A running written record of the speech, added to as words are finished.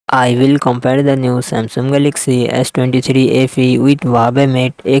I will compare the new Samsung Galaxy S23 FE with Huawei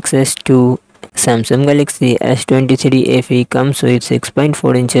Mate X2. Samsung Galaxy S23 FE comes with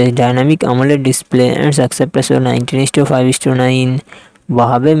 6.4 inches dynamic AMOLED display and success ratio 19:5:9.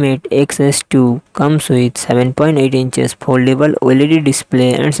 Huawei Mate X2 comes with 7.8 inches foldable OLED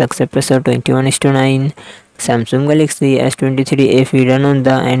display and success ratio 21:9. Samsung Galaxy S23 FE run on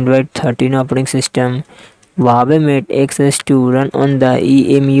the Android 13 operating system. Huawei Mate X2 run on the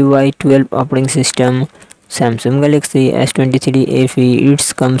EMUI 12 operating system. Samsung Galaxy S23 FE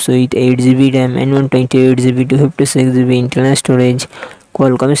it comes with 8GB RAM and 128GB to 56GB internal storage.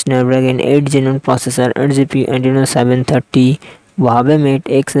 Qualcomm Snapdragon 8 Gen 1 processor, 8 GPU Adreno 730. Huawei Mate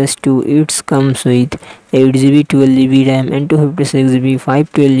X2 it comes with 8GB 12GB RAM and 256GB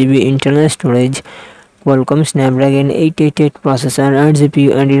 512GB internal storage. Qualcomm Snapdragon 888 processor, 8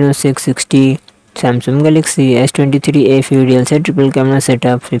 GPU Adreno 660. Samsung Galaxy S23 FE real set triple camera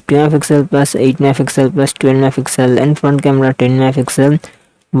setup 50 MP plus 8 MP plus 12 MP and front camera 10 MP.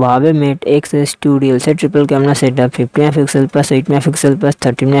 Huawei Mate X2 real set triple camera setup 50 MP plus 8 MP plus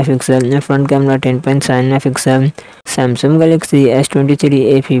 13 MP and front camera 10.7 MP. Samsung Galaxy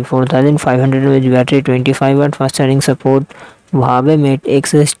S23 FE 4500 mAh battery 25W fast charging support. Huawei Mate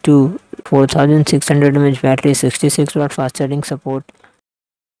X2 4600 mAh battery 66W fast charging support.